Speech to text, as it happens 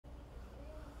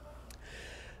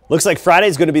Looks like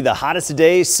Friday's going to be the hottest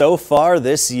day so far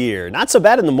this year. Not so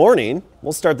bad in the morning.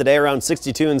 We'll start the day around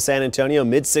 62 in San Antonio,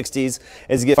 mid-60s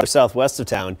as you get far southwest of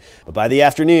town. But by the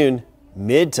afternoon,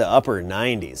 mid to upper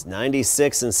 90s.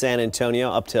 96 in San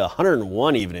Antonio, up to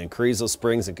 101 even in Carrizo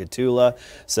Springs and Cotulla.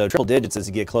 So triple digits as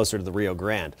you get closer to the Rio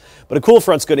Grande. But a cool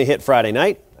front's going to hit Friday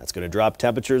night. That's going to drop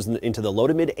temperatures into the low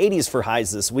to mid 80s for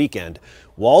highs this weekend.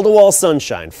 Wall-to-wall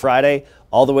sunshine Friday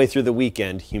all the way through the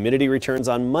weekend. Humidity returns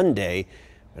on Monday.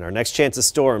 And our next chance of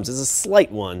storms is a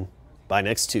slight one by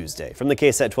next Tuesday. From the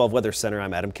KSAT 12 Weather Center,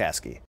 I'm Adam Caskey.